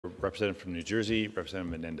Representative from New Jersey,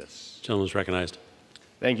 Representative Menendez. Gentleman is recognized.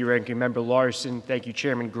 Thank you, Ranking Member Larson. Thank you,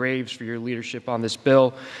 Chairman Graves, for your leadership on this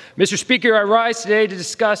bill. Mr. Speaker, I rise today to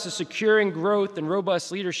discuss the Securing Growth and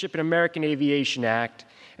Robust Leadership in American Aviation Act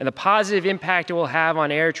and the positive impact it will have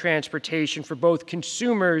on air transportation for both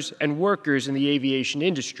consumers and workers in the aviation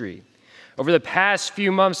industry. Over the past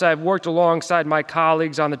few months, I've worked alongside my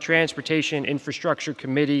colleagues on the Transportation Infrastructure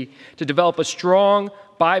Committee to develop a strong,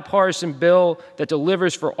 bipartisan bill that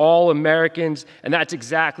delivers for all Americans, and that's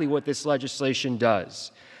exactly what this legislation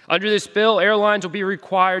does. Under this bill, airlines will be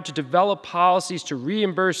required to develop policies to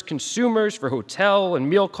reimburse consumers for hotel and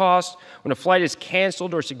meal costs when a flight is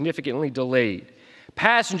canceled or significantly delayed.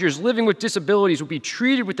 Passengers living with disabilities will be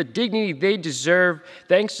treated with the dignity they deserve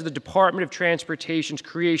thanks to the Department of Transportation's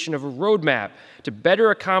creation of a roadmap to better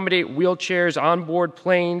accommodate wheelchairs on board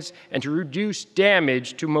planes and to reduce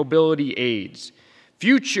damage to mobility aids.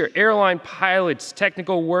 Future airline pilots,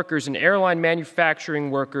 technical workers, and airline manufacturing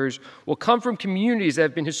workers will come from communities that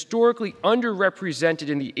have been historically underrepresented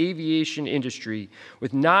in the aviation industry,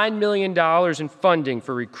 with $9 million in funding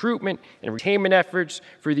for recruitment and retention efforts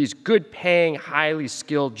for these good-paying, highly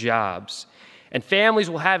skilled jobs. And families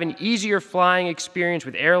will have an easier flying experience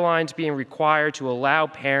with airlines being required to allow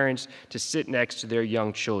parents to sit next to their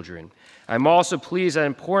young children. I'm also pleased that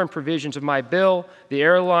important provisions of my bill, the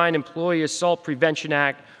Airline Employee Assault Prevention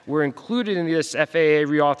Act, were included in this FAA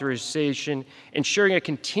reauthorization, ensuring a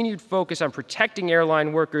continued focus on protecting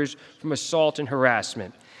airline workers from assault and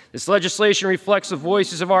harassment. This legislation reflects the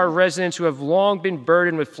voices of our residents who have long been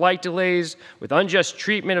burdened with flight delays, with unjust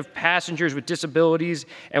treatment of passengers with disabilities,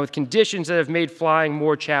 and with conditions that have made flying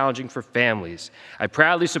more challenging for families. I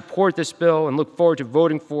proudly support this bill and look forward to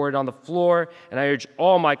voting for it on the floor, and I urge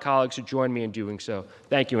all my colleagues to join me in doing so.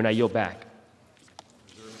 Thank you, and I yield back.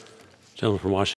 Gentleman from Washington.